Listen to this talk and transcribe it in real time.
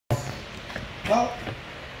Well,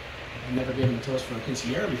 I never gave him a toast for a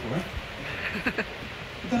quinceañera before. But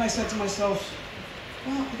then I said to myself,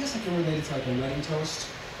 well, I guess I can relate it to like a wedding toast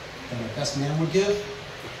that a best man would give.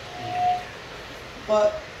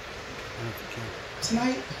 But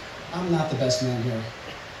tonight, I'm not the best man here.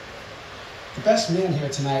 The best man here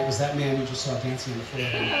tonight was that man you just saw dancing on the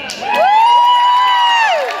floor.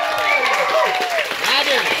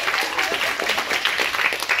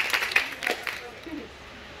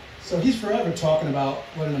 So he's forever talking about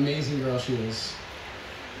what an amazing girl she is.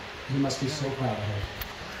 He must be so proud of her.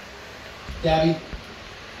 Gabby,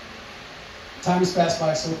 time has passed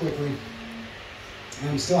by so quickly, and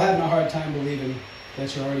I'm still having a hard time believing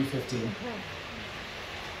that you're already 15.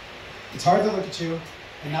 It's hard to look at you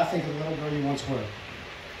and not think of the little girl you once were.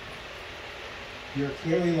 You're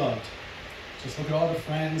clearly loved. Just look at all the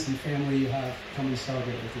friends and family you have coming to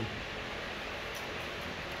celebrate with you.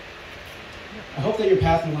 I hope that your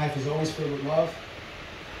path in life is always filled with love,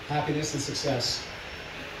 happiness, and success.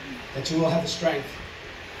 That you will have the strength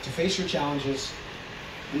to face your challenges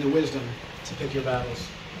and the wisdom to pick your battles.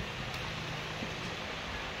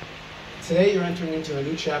 Today you're entering into a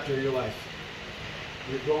new chapter of your life.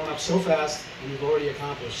 You're growing up so fast and you've already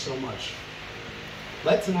accomplished so much.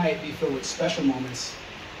 Let tonight be filled with special moments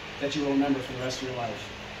that you will remember for the rest of your life.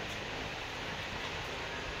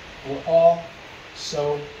 We're all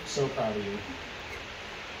so proud of you.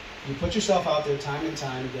 You put yourself out there time and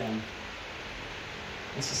time again,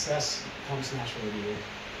 and success comes naturally to you.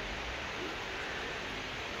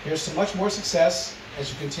 Here's to much more success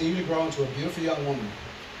as you continue to grow into a beautiful young woman.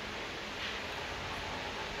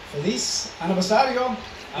 Feliz aniversario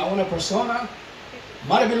a una persona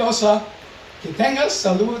maravillosa. Que tengas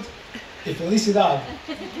salud y felicidad.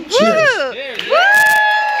 Cheers. Cheers.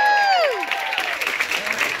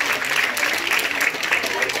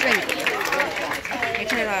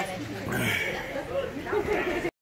 Turn it off.